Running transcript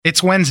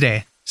It's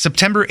Wednesday,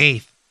 September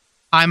 8th.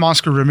 I'm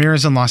Oscar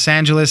Ramirez in Los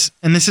Angeles,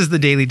 and this is the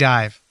Daily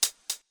Dive.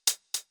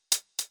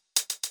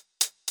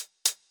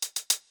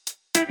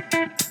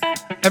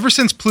 Ever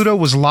since Pluto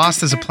was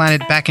lost as a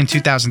planet back in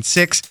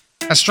 2006,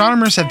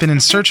 astronomers have been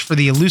in search for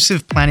the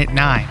elusive Planet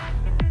 9.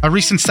 A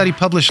recent study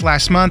published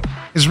last month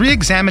is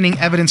re-examining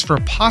evidence for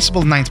a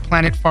possible ninth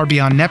planet far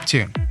beyond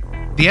Neptune.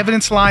 The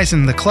evidence lies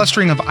in the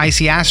clustering of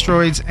icy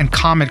asteroids and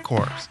comet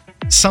cores.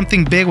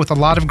 Something big with a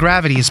lot of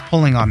gravity is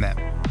pulling on them.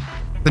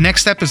 The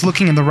next step is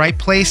looking in the right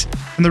place,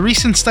 and the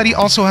recent study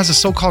also has a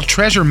so-called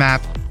treasure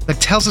map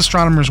that tells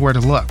astronomers where to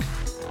look.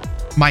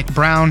 Mike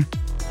Brown,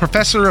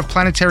 professor of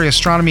planetary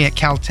astronomy at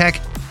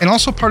Caltech, and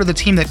also part of the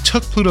team that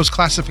took Pluto's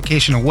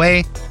classification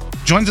away,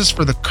 joins us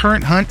for the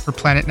current hunt for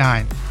Planet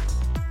 9.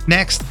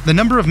 Next, the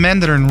number of men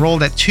that are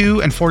enrolled at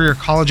 2- and 4-year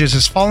colleges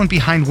has fallen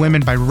behind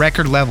women by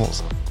record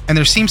levels, and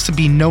there seems to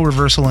be no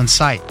reversal in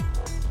sight.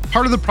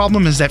 Part of the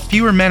problem is that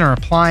fewer men are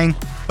applying,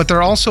 but there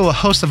are also a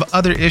host of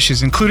other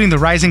issues, including the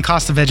rising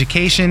cost of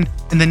education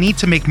and the need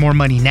to make more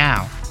money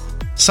now.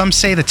 Some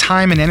say the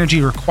time and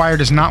energy required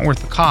is not worth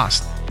the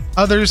cost.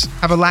 Others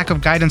have a lack of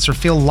guidance or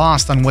feel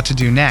lost on what to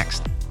do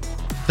next.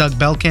 Doug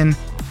Belkin,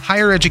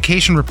 higher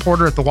education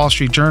reporter at the Wall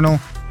Street Journal,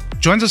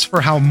 joins us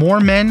for how more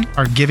men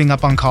are giving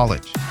up on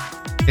college.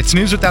 It's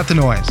news without the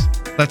noise.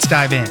 Let's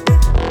dive in.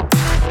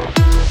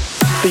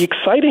 The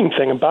exciting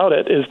thing about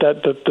it is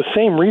that the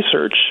same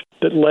research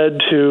that led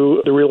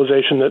to the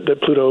realization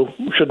that Pluto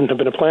shouldn't have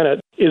been a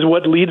planet is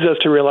what leads us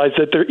to realize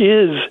that there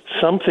is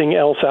something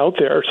else out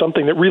there,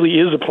 something that really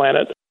is a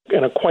planet,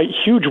 and a quite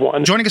huge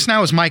one. Joining us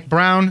now is Mike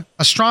Brown,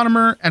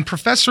 astronomer and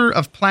professor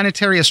of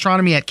planetary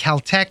astronomy at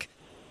Caltech.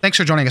 Thanks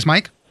for joining us,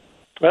 Mike.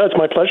 It's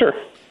my pleasure. I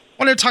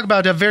wanted to talk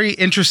about a very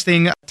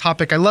interesting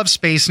topic. I love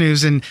space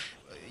news, and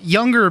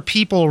younger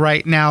people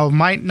right now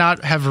might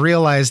not have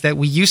realized that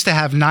we used to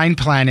have 9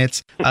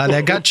 planets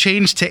that got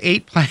changed to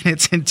 8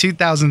 planets in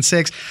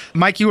 2006.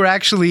 Mike, you were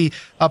actually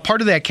a part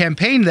of that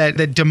campaign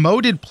that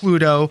demoted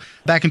Pluto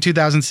back in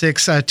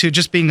 2006 to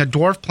just being a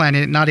dwarf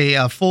planet, not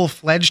a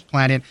full-fledged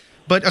planet.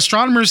 But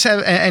astronomers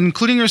have,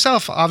 including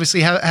yourself,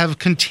 obviously have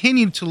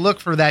continued to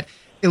look for that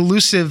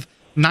elusive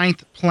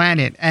 9th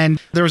planet. And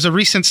there was a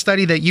recent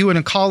study that you and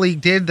a colleague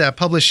did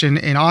published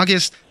in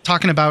August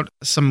talking about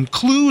some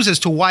clues as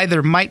to why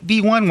there might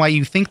be one, why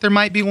you think there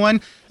might be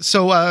one.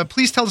 So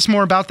please tell us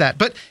more about that.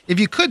 But if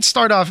you could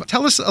start off,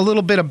 tell us a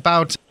little bit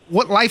about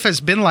what life has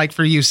been like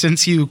for you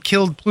since you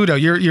killed Pluto.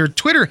 Your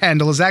Twitter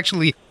handle is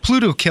actually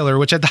Pluto Killer,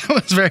 which I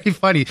thought was very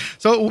funny.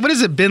 So what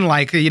has it been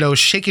like,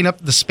 shaking up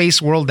the space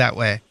world that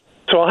way?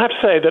 So I'll have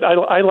to say that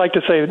I like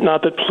to say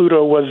not that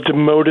Pluto was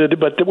demoted,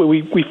 but that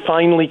we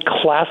finally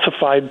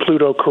classified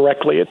Pluto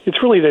correctly. It's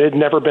really that it had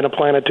never been a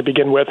planet to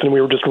begin with, and we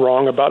were just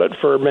wrong about it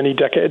for many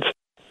decades.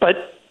 But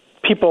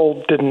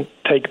people didn't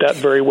take that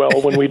very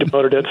well when we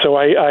demoted it. So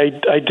I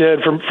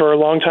did. For a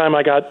long time,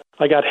 I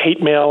got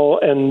hate mail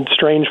and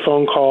strange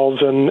phone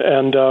calls,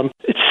 and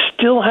it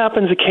still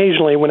happens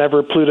occasionally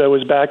whenever Pluto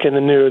is back in the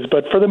news.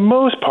 But for the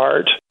most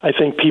part, I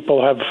think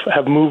people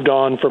have moved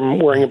on from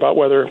worrying about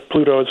whether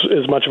Pluto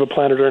is much of a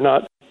planet or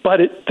not.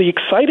 But the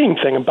exciting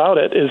thing about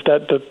it is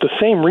that the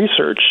same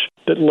research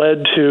that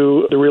led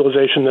to the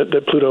realization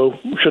that Pluto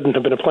shouldn't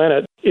have been a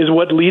planet is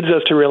what leads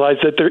us to realize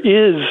that there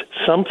is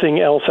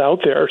something else out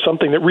there,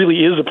 something that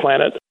really is a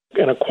planet,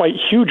 and a quite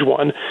huge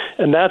one.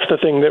 And that's the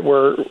thing that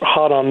we're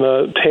hot on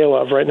the tail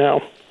of right now.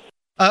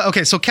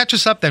 Okay, so catch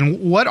us up then.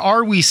 What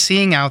are we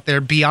seeing out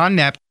there beyond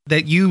Neptune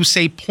that you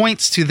say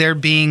points to there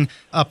being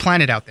a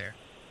planet out there?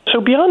 So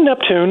beyond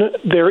Neptune,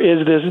 there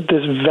is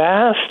this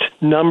vast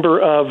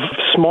number of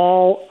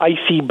small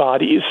icy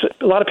bodies.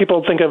 A lot of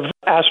people think of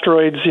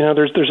asteroids.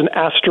 There's an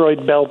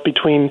asteroid belt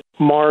between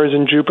Mars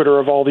and Jupiter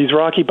of all these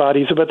rocky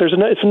bodies, but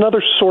it's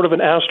another sort of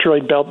an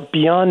asteroid belt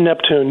beyond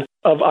Neptune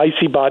of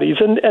icy bodies,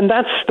 and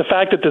that's the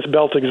fact that this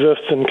belt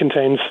exists and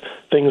contains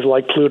things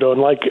like Pluto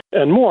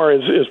and more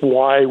is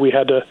why we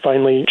had to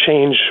finally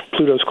change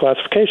Pluto's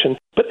classification.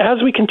 But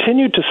as we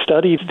continued to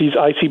study these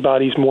icy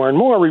bodies more and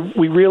more,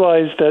 we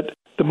realized that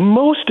the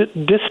most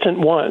distant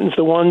ones,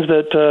 the ones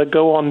that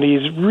go on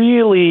these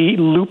really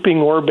looping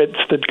orbits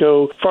that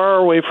go far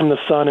away from the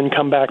sun and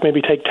come back,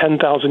 maybe take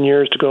 10,000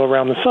 years to go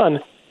around the sun,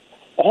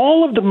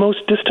 all of the most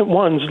distant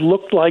ones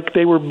looked like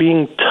they were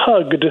being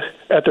tugged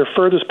at their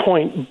furthest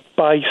point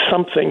by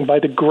something, by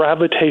the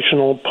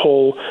gravitational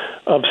pull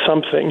of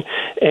something.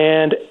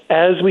 And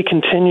as we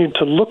continued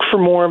to look for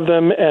more of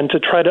them and to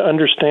try to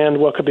understand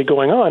what could be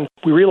going on,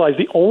 we realized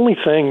the only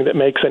thing that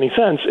makes any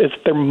sense is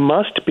there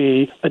must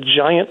be a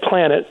giant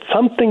planet,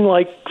 something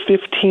like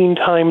 15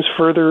 times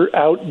further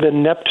out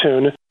than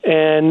Neptune,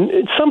 and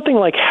it's something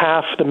like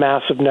half the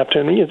mass of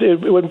Neptune.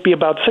 It would be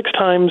about 6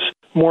 times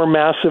more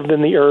massive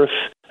than the Earth,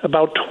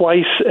 about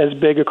twice as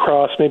big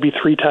across, maybe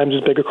 3 times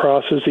as big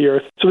across as the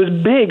Earth. So this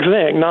big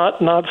thing, not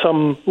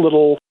some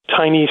little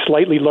tiny,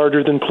 slightly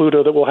larger than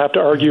Pluto that we'll have to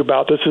argue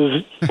about. This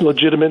is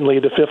legitimately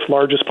the 5th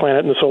largest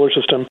planet in the solar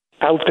system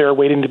out there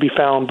waiting to be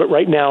found, but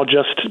right now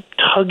just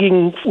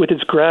tugging with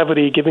its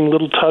gravity, giving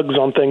little tugs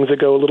on things that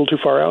go a little too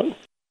far out.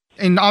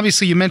 And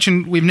obviously, you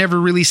mentioned we've never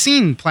really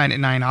seen Planet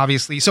 9,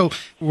 obviously. So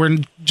we're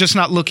just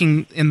not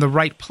looking in the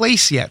right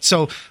place yet.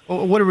 So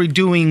what are we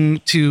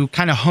doing to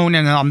kind of hone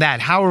in on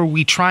that? How are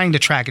we trying to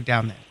track it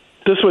down then?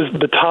 This was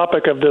the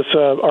topic of this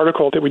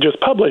article that we just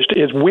published,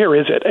 is where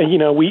is it? And,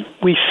 we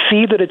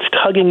see that it's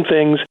tugging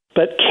things,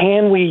 but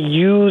can we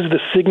use the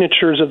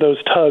signatures of those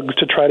tugs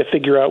to try to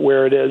figure out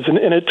where it is? And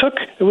it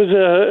was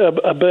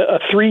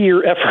a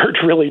 3-year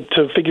effort, really,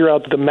 to figure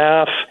out the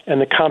math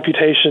and the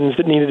computations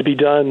that needed to be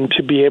done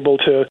to be able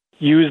to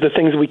use the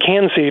things we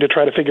can see to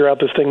try to figure out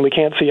this thing we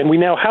can't see. And we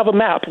now have a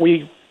map.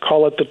 We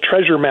call it the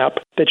treasure map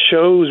that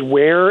shows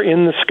where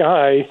in the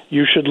sky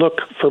you should look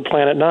for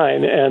Planet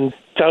 9. And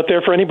it's out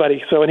there for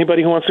anybody. So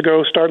anybody who wants to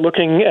go start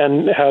looking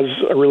and has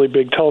a really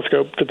big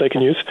telescope that they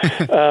can use,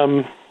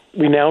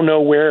 we now know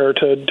where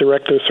to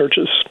direct those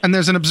searches. And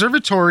there's an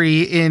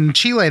observatory in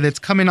Chile that's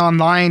coming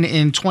online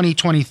in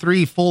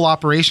 2023. Full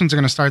operations are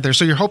going to start there.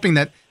 So you're hoping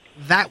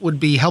that would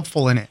be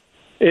helpful in it.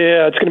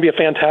 Yeah, it's going to be a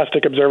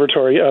fantastic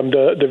observatory,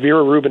 the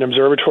Vera Rubin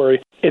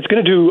Observatory. It's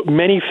going to do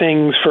many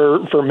things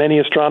for many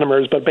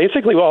astronomers, but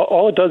basically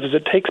all it does is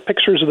it takes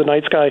pictures of the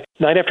night sky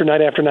night after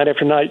night after night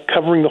after night,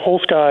 covering the whole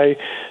sky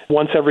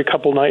once every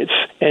couple nights.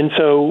 And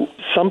so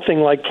something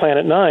like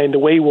Planet 9, the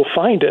way we'll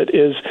find it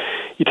is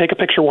you take a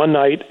picture one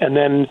night, and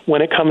then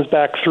when it comes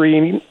back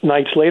 3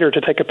 nights later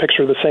to take a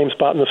picture of the same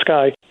spot in the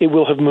sky, it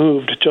will have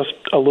moved just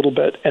a little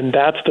bit. And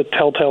that's the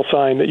telltale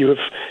sign that you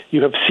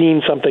have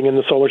seen something in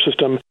the solar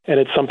system, and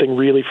it's something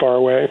really far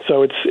away.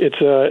 So it's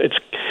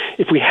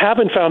if we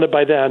haven't found it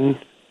by then,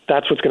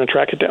 that's what's going to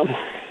track it down.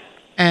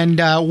 And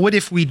what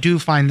if we do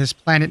find this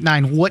Planet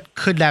 9? What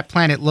could that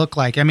planet look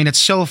like? I mean, it's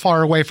so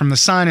far away from the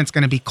sun. It's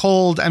going to be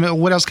cold. I mean,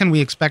 what else can we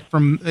expect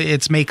from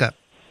its makeup?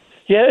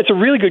 Yeah, it's a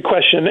really good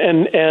question.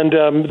 And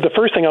the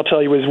first thing I'll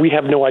tell you is we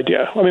have no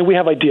idea. I mean, we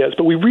have ideas,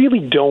 but we really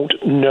don't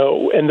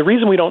know. And the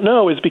reason we don't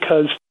know is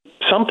because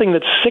something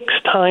that's 6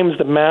 times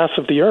the mass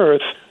of the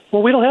Earth,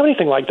 well, we don't have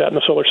anything like that in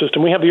the solar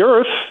system. We have the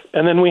Earth,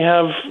 and then we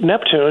have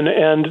Neptune,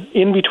 and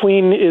in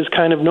between is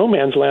kind of no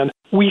man's land.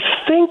 We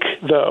think,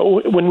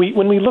 though, when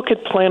we look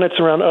at planets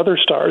around other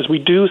stars, we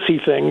do see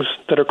things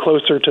that are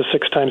closer to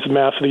 6 times the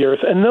mass of the Earth,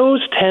 and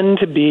those tend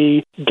to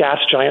be gas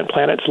giant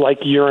planets like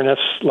Uranus,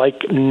 like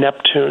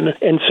Neptune.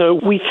 And so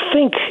we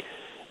think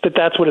that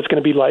that's what it's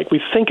going to be like.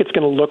 We think it's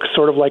going to look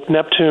sort of like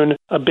Neptune,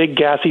 a big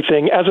gassy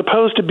thing, as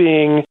opposed to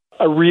being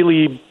a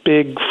really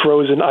big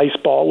frozen ice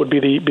ball would be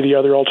the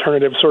other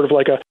alternative, sort of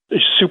like a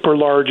super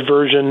large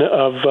version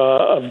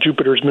of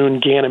Jupiter's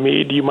moon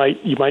Ganymede. You might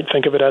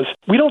think of it as.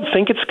 We don't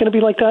think it's going to be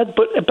like that,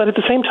 but at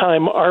the same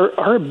time,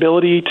 our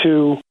ability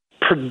to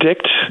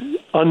predict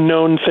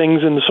unknown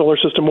things in the solar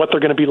system, what they're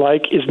going to be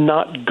like, is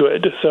not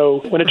good.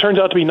 So when it turns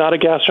out to be not a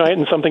gas giant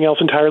and something else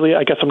entirely,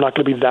 I guess I'm not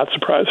going to be that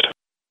surprised.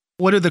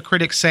 What do the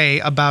critics say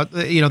about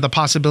the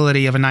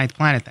possibility of a 9th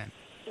planet then?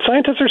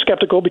 Scientists are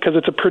skeptical because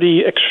it's a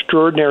pretty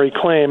extraordinary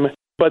claim,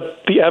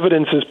 but the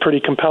evidence is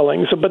pretty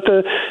compelling. But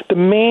the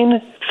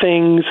main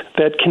things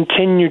that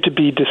continue to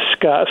be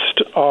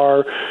discussed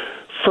are,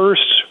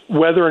 first,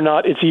 whether or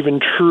not it's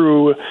even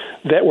true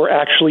that we're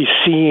actually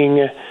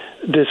seeing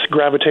this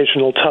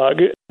gravitational tug.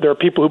 There are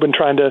people who've been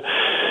trying to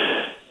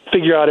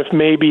figure out if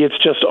maybe it's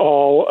just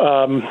all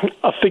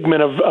a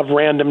figment of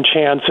random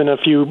chance and a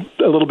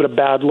little bit of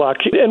bad luck.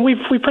 And we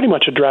pretty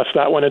much addressed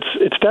that one.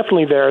 It's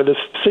definitely there. This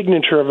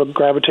signature of a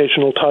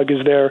gravitational tug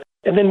is there.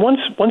 And then once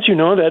you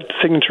know that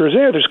signature is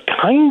there, there's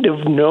kind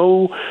of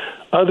no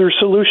other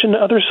solution.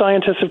 Other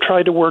scientists have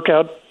tried to work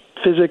out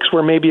physics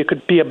where maybe it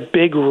could be a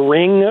big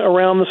ring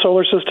around the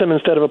solar system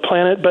instead of a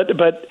planet, but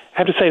I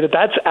have to say that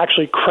that's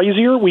actually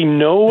crazier. We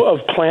know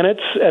of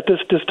planets at this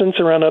distance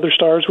around other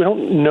stars. We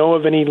don't know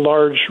of any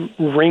large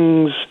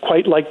rings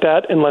quite like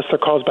that unless they're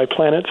caused by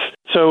planets.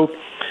 So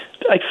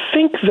I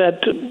think that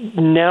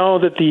now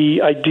that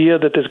the idea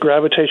that this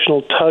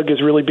gravitational tug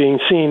is really being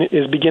seen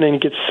is beginning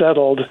to get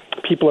settled,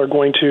 people are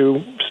going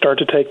to start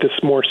to take this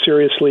more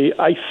seriously.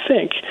 I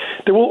think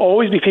there will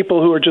always be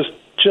people who are just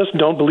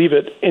don't believe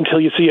it until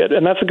you see it.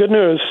 And that's the good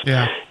news.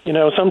 Yeah.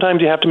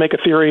 Sometimes you have to make a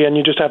theory and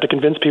you just have to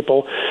convince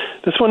people.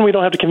 This one, we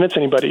don't have to convince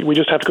anybody. We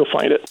just have to go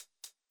find it.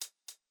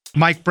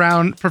 Mike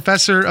Brown,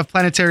 professor of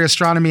planetary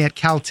astronomy at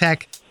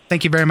Caltech.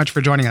 Thank you very much for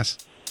joining us.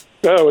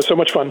 Oh, it was so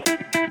much fun.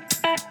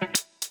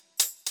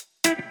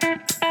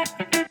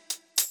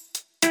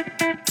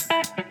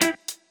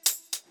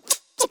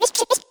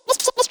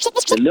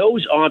 And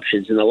those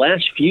options in the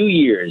last few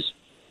years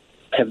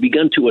have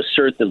begun to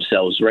assert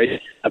themselves,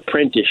 right?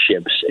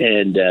 Apprenticeships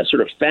and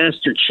sort of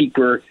faster,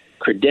 cheaper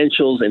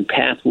credentials and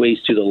pathways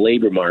to the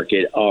labor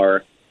market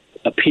are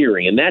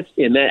appearing, and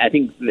I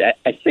think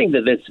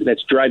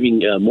that's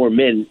driving more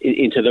men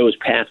into those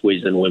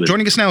pathways than women.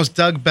 Joining us now is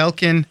Doug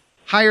Belkin,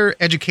 higher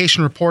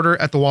education reporter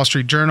at the Wall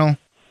Street Journal.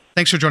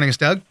 Thanks for joining us,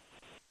 Doug.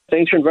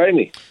 Thanks for inviting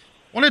me. I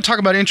want to talk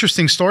about an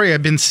interesting story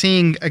I've been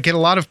seeing get a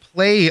lot of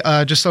play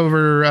just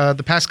over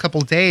the past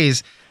couple of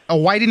days. A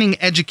widening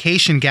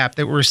education gap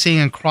that we're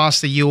seeing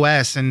across the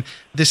U.S., and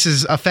this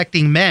is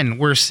affecting men.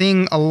 We're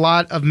seeing a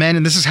lot of men,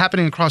 and this is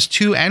happening across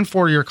 2- and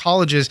 4-year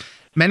colleges,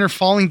 men are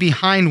falling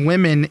behind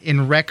women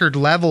in record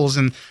levels.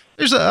 And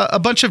there's a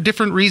bunch of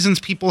different reasons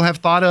people have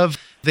thought of.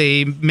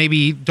 They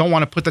maybe don't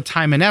want to put the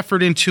time and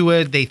effort into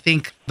it. They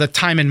think the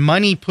time and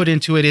money put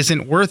into it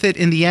isn't worth it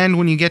in the end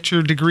when you get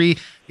your degree.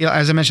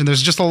 As I mentioned,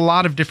 there's just a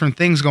lot of different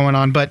things going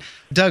on. But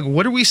Doug,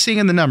 what are we seeing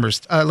in the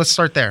numbers? Let's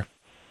start there.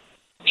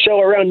 So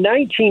around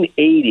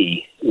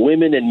 1980,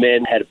 women and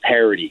men had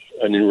parity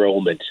on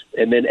enrollment.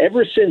 And then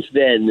ever since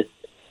then,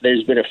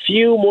 there's been a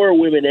few more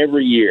women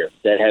every year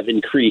that have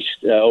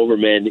increased over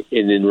men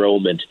in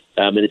enrollment.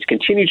 And it's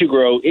continued to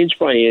grow inch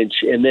by inch.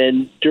 And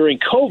then during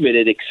COVID,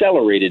 it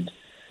accelerated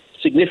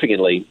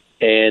significantly.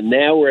 And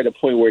now we're at a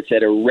point where it's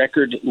at a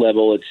record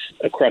level. It's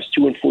across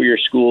 2- and 4-year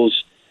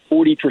schools.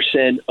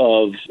 40%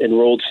 of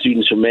enrolled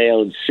students are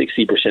male and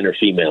 60% are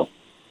female.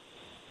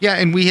 Yeah,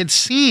 and we had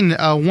seen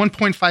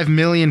 1.5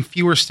 million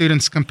fewer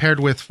students compared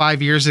with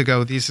 5 years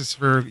ago. This is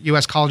for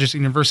U.S. colleges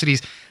and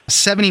universities.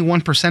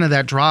 71% of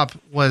that drop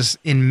was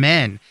in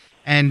men.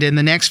 And in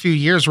the next few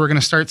years, we're going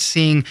to start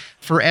seeing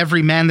for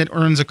every man that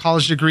earns a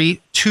college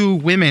degree, 2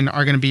 women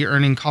are going to be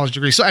earning college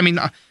degrees. So, I mean,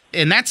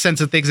 in that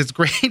sense of things, it's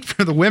great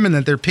for the women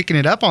that they're picking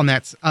it up on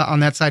that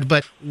side.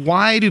 But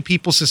why do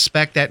people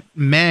suspect that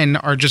men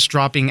are just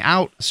dropping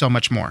out so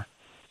much more?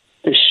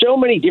 There's so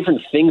many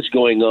different things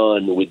going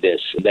on with this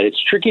that it's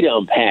tricky to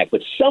unpack,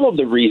 but some of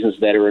the reasons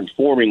that are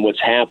informing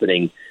what's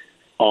happening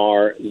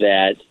are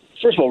that,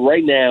 first of all,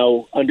 right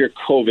now, under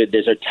COVID,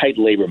 there's a tight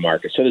labor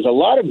market. So there's a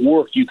lot of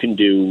work you can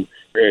do,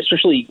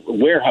 especially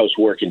warehouse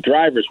work and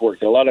driver's work,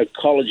 that a lot of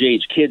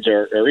college-age kids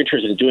are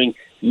interested in doing.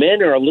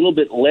 Men are a little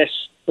bit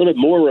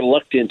more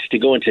reluctant to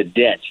go into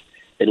debt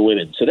than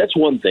women. So that's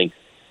one thing.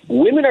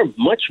 Women are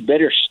much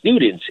better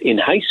students in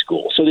high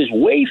school. So there's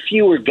way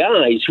fewer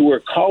guys who are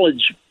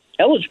college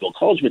eligible,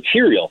 college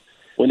material,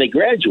 when they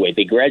graduate.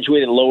 They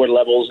graduate at lower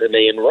levels and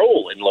they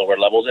enroll in lower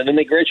levels, and then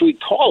they graduate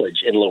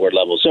college in lower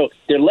levels. So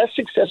they're less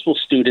successful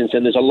students,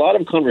 and there's a lot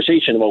of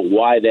conversation about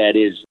why that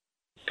is.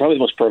 Probably the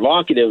most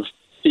provocative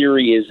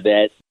theory is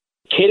that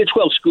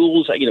K-12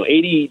 schools,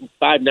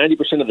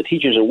 85-90% of the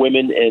teachers are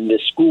women, and the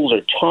schools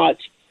are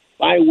taught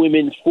by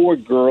women for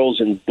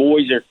girls, and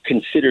boys are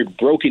considered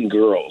broken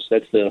girls.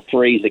 That's the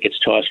phrase that gets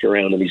tossed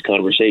around in these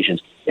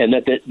conversations. And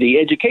that the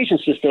education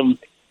system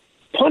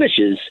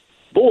punishes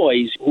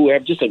boys who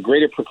have just a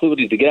greater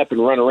proclivity to get up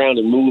and run around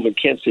and move and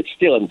can't sit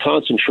still and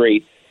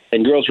concentrate,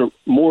 and girls are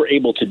more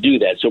able to do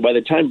that. So by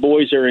the time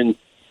boys are in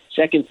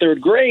 2nd,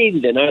 3rd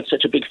grade, they're not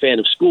such a big fan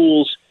of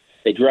schools.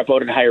 They drop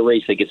out at higher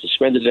rates. They get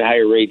suspended at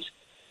higher rates.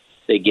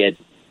 They get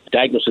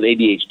diagnosed with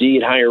ADHD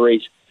at higher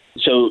rates.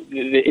 So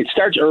it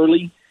starts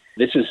early.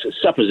 This is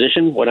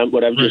supposition. What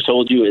I've just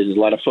told you is a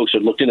lot of folks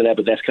have looked into that,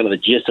 but that's kind of the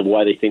gist of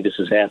why they think this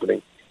is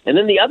happening. And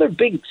then the other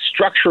big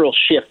structural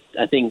shift,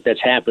 I think,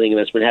 that's happening, and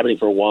that's been happening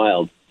for a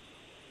while,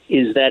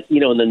 is that, in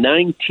the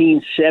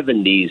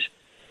 1970s,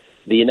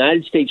 the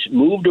United States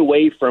moved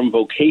away from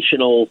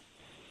vocational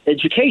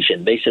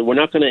education. They said, we're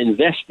not going to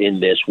invest in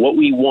this. What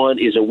we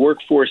want is a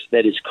workforce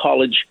that is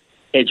college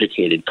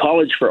educated,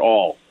 college for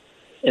all.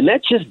 And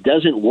that just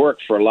doesn't work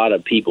for a lot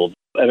of people.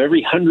 Of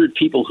every 100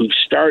 people who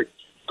start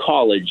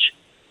college,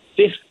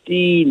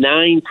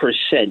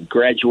 59%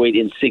 graduate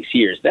in 6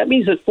 years. That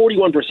means that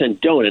 41%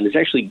 don't, and it's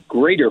actually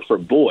greater for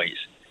boys.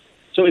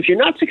 So if you're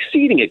not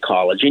succeeding at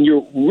college and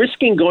you're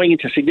risking going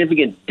into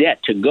significant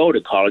debt to go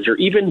to college, or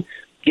even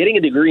getting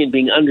a degree and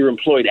being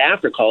underemployed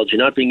after college and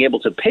not being able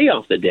to pay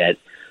off the debt,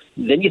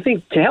 then you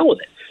think, to hell with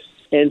it.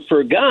 And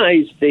for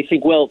guys, they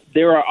think, well,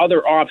 there are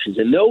other options.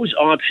 And those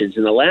options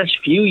in the last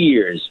few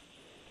years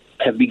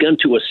have begun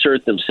to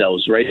assert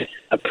themselves, right?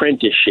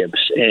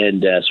 Apprenticeships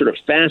and sort of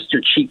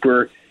faster,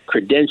 cheaper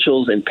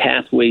credentials and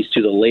pathways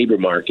to the labor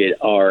market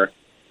are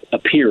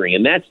appearing,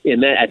 and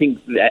I think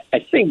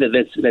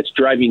that's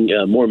driving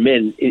more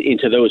men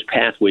into those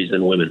pathways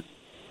than women.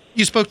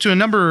 You spoke to a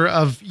number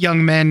of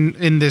young men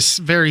in this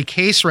very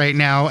case right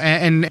now,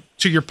 and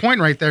to your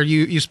point right there,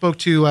 you spoke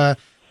to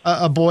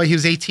a boy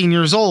who's 18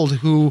 years old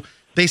who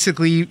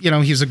basically,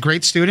 he's a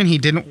great student. He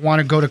didn't want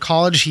to go to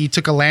college. He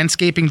took a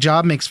landscaping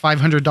job, makes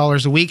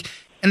 $500 a week,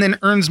 and then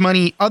earns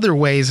money other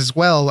ways as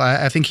well.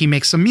 I think he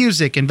makes some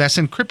music, invests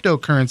in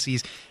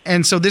cryptocurrencies.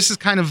 And so this is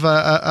kind of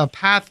a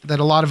path that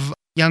a lot of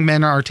young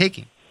men are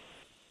taking.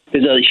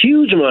 There's a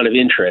huge amount of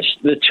interest.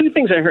 The two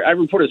things I heard, I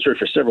reported this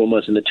for several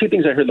months, and the two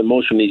things I heard the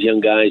most from these young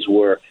guys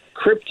were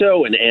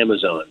crypto and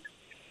Amazon.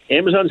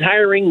 Amazon's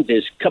hiring.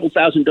 There's a couple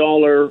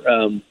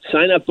 $1,000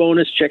 sign-up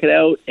bonus. Check it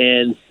out.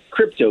 And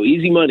crypto,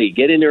 easy money,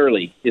 get in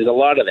early. There's a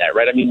lot of that,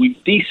 right? I mean, we've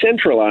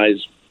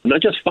decentralized not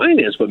just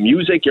finance, but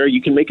music.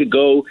 You can make a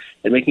go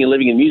at making a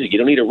living in music. You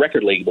don't need a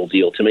record label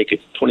deal to make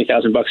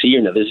 $20,000 a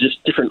year now. There's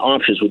just different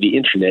options with the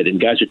internet, and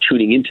guys are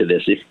tuning into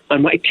this.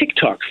 On my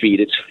TikTok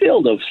feed, it's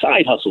filled of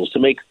side hustles to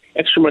make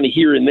extra money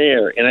here and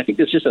there. And I think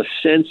there's just a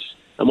sense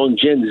among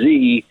Gen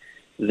Z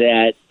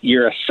that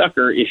you're a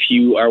sucker if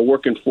you are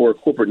working for a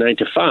corporate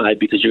 9-to-5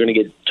 because you're going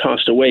to get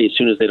tossed away as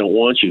soon as they don't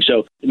want you.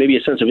 So maybe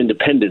a sense of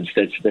independence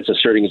that's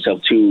asserting itself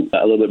too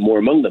a little bit more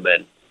among the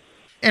men.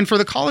 And for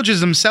the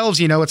colleges themselves,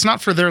 it's not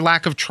for their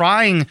lack of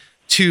trying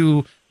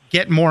to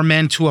get more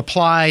men to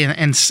apply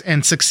and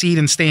succeed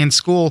and stay in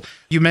school.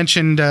 You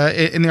mentioned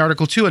in the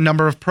article, too, a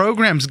number of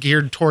programs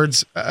geared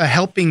towards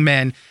helping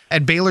men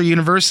at Baylor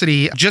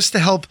University just to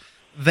help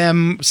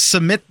them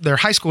submit their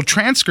high school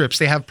transcripts.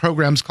 They have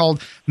programs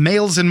called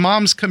Males and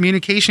Moms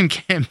Communication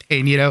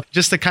Campaign,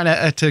 just to kind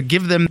of to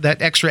give them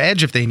that extra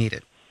edge if they need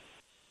it.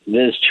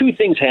 There's two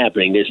things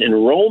happening. There's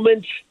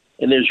enrollment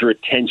and there's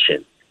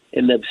retention.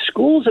 And the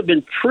schools have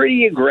been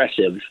pretty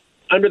aggressive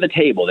under the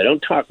table. They don't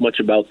talk much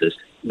about this.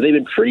 They've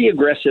been pretty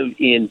aggressive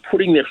in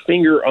putting their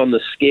finger on the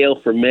scale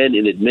for men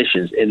in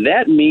admissions. And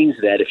that means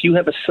that if you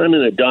have a son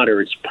and a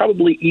daughter, it's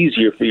probably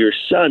easier for your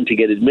son to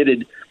get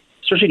admitted,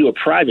 especially to a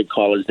private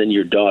college, than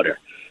your daughter,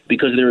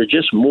 because there are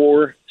just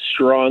more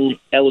strong,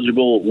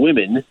 eligible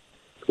women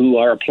who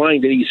are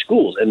applying to these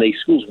schools. And these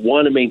schools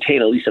want to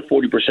maintain at least a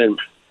 40%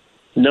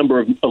 number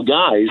of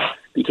guys,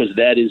 because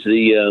that is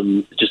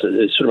the just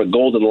sort of a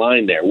golden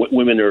line there.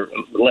 Women are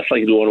less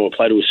likely to want to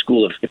apply to a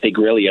school if they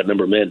really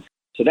outnumber men.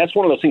 So that's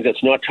one of those things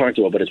that's not talked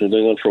about, but it's been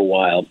going on for a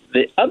while.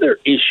 The other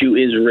issue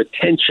is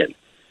retention.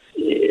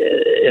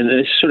 And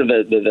this is sort of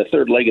the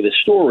third leg of the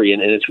story,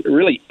 and it's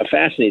really a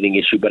fascinating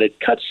issue, but it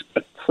cuts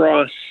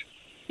across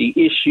the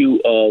issue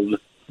of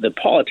the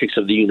politics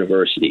of the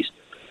universities.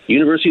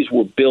 Universities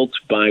were built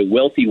by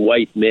wealthy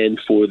white men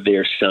for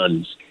their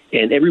sons,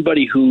 and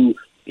everybody who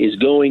is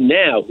going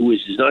now, who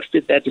does not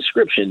fit that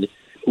description,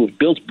 who have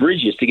built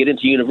bridges to get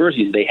into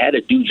universities, they had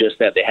to do just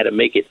that. They had to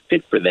make it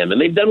fit for them, and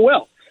they've done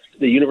well.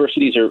 The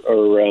universities are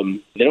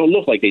they don't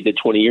look like they did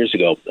 20 years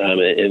ago,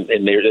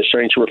 and they're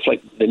starting to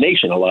reflect the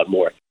nation a lot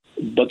more.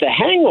 But the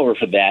hangover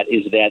for that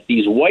is that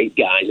these white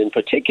guys in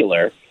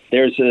particular,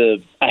 there's a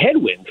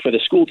headwind for the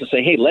school to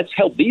say, hey, let's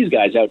help these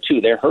guys out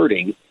too. They're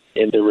hurting.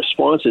 And the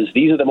response is,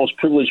 these are the most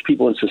privileged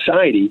people in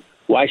society.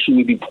 Why should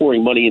we be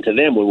pouring money into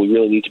them when we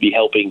really need to be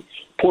helping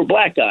poor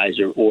black guys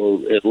or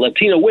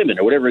Latino women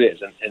or whatever it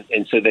is?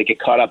 And so they get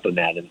caught up in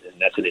that, and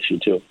that's an issue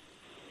too.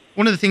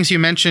 One of the things you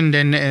mentioned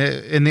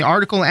in the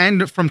article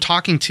and from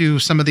talking to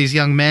some of these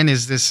young men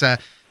is this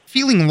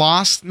feeling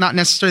lost, not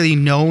necessarily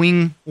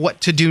knowing what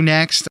to do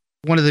next.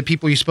 One of the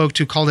people you spoke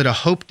to called it a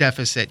hope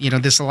deficit,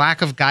 this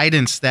lack of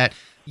guidance that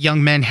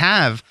young men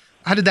have.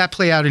 How did that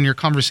play out in your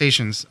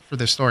conversations for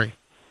this story?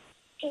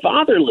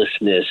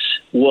 Fatherlessness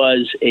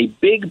was a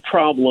big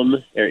problem,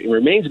 or it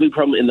remains a big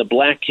problem in the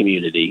black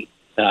community.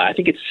 I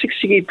think it's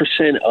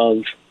 68%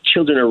 of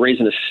children are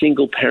raised in a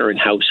single-parent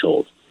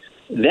household.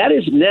 That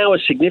is now a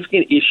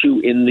significant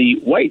issue in the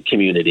white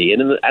community,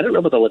 and I don't know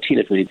about the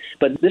Latino community,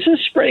 but this is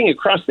spreading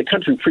across the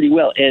country pretty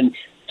well. And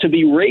to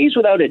be raised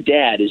without a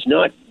dad is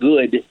not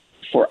good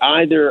for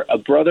either a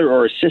brother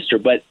or a sister,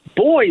 but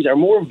boys are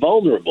more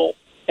vulnerable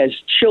as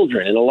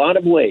children in a lot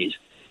of ways.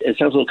 It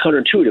sounds a little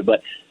counterintuitive,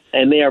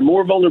 and they are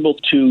more vulnerable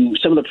to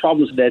some of the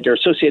problems that are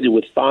associated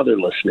with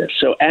fatherlessness.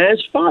 So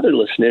as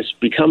fatherlessness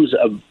becomes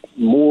a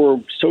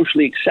more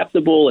socially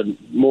acceptable and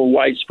more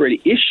widespread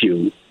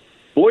issue,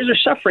 boys are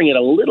suffering at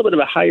a little bit of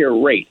a higher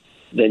rate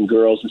than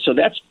girls. And so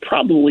that's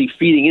probably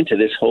feeding into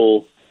this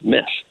whole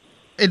mess.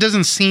 It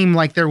doesn't seem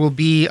like there will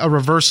be a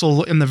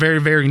reversal in the very,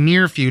 very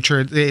near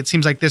future. It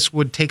seems like this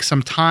would take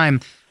some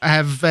time.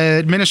 Have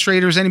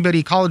administrators,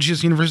 anybody,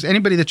 colleges, universities,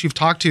 anybody that you've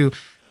talked to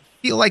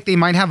feel like they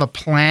might have a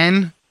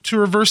plan to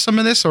reverse some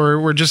of this, or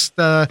we're just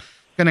going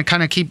to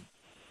kind of keep,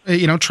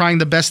 trying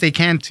the best they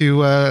can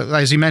to,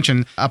 as you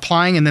mentioned,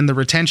 applying and then the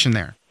retention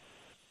there?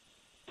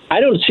 I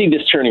don't see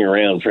this turning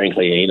around,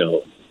 frankly.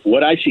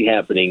 What I see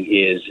happening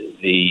is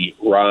the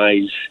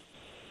rise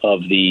of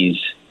these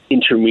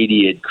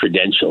intermediate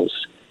credentials.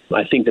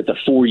 I think that the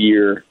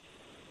 4-year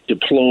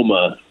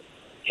diploma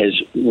has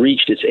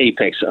reached its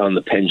apex on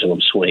the pendulum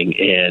swing,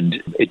 and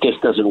it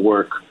just doesn't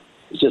work.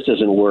 It just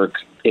doesn't work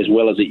as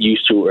well as it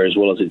used to or as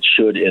well as it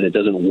should, and it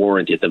doesn't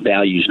warrant it. The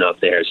value's not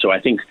there. So I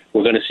think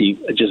we're going to see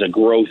just a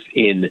growth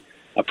in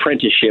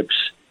apprenticeships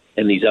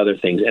and these other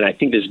things. And I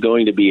think there's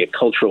going to be a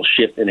cultural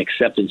shift and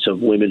acceptance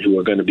of women who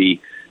are going to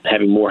be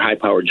having more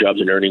high-powered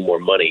jobs and earning more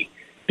money,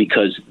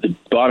 because the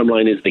bottom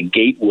line is the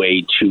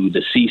gateway to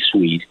the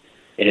C-suite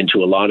and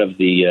to a lot of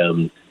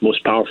the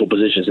most powerful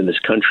positions in this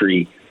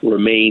country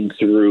remain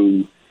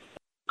through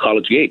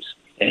college gates.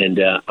 And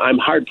I'm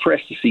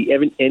hard-pressed to see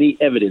any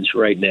evidence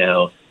right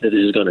now that this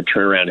is going to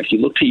turn around. If you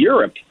look to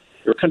Europe,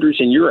 there are countries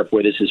in Europe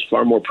where this is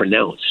far more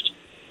pronounced.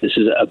 This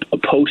is a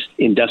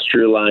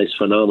post-industrialized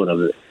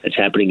phenomenon that's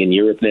happening in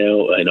Europe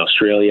now, in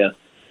Australia.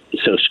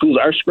 So schools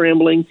are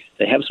scrambling.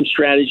 They have some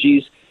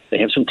strategies. They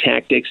have some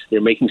tactics.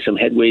 They're making some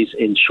headways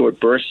in short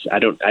bursts. I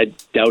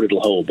doubt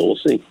it'll hold, but we'll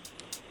see.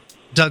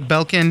 Doug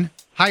Belkin,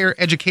 higher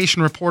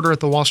education reporter at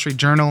the Wall Street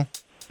Journal.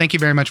 Thank you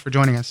very much for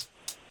joining us.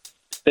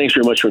 Thanks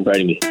very much for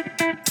inviting me.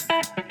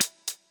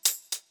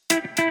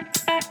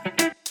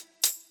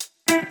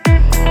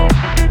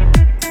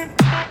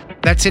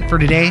 That's it for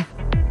today.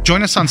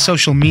 Join us on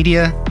social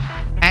media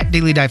at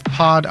Daily Dive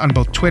Pod on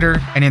both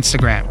Twitter and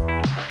Instagram.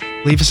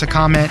 Leave us a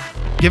comment,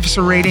 give us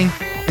a rating,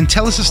 and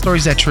tell us the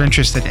stories that you're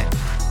interested in.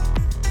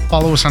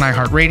 Follow us on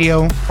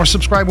iHeartRadio or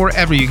subscribe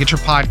wherever you get your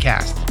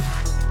podcast.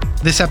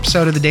 This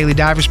episode of The Daily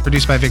Dive was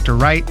produced by Victor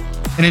Wright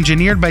and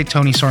engineered by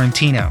Tony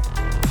Sorrentino.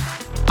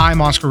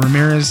 I'm Oscar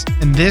Ramirez,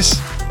 and this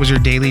was your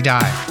Daily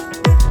Dive.